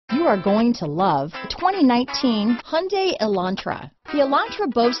you are going to love the 2019 Hyundai Elantra. The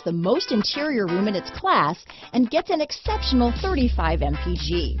Elantra boasts the most interior room in its class and gets an exceptional 35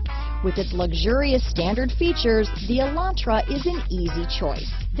 mpg. With its luxurious standard features, the Elantra is an easy choice.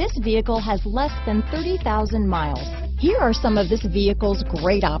 This vehicle has less than 30,000 miles. Here are some of this vehicle's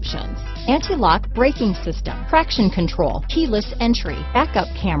great options: anti-lock braking system, traction control, keyless entry, backup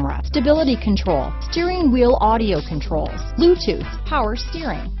camera, stability control, steering wheel audio controls, Bluetooth, power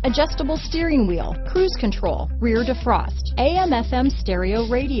steering, adjustable steering wheel, cruise control, rear defrost, AM/FM stereo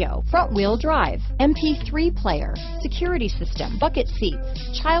radio, front wheel drive, MP3 player, security system, bucket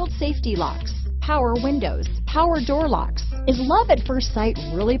seats, child safety locks, power windows, power door locks. Is love at first sight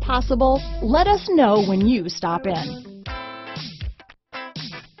really possible? Let us know when you stop in.